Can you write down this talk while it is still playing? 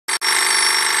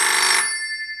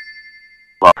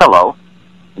Hello.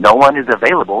 No one is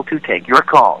available to take your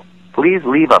call. Please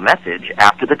leave a message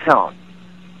after the tone.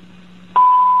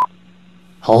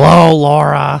 Hello,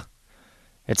 Laura.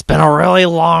 It's been a really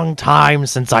long time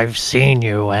since I've seen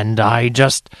you, and I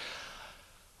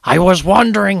was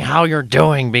wondering how you're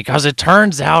doing, because it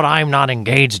turns out I'm not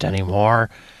engaged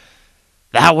anymore.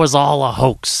 That was all a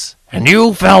hoax, and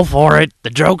you fell for it.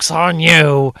 The joke's on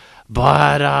you.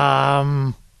 But,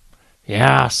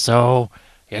 yeah, so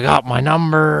you got my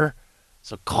number,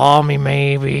 so call me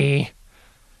maybe.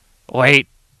 Wait,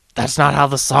 that's not how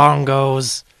the song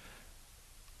goes.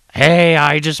 Hey,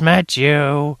 I just met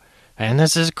you, and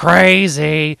this is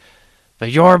crazy,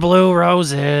 but you're blue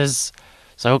roses,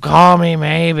 so call me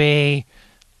maybe.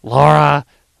 Laura,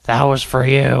 that was for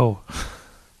you.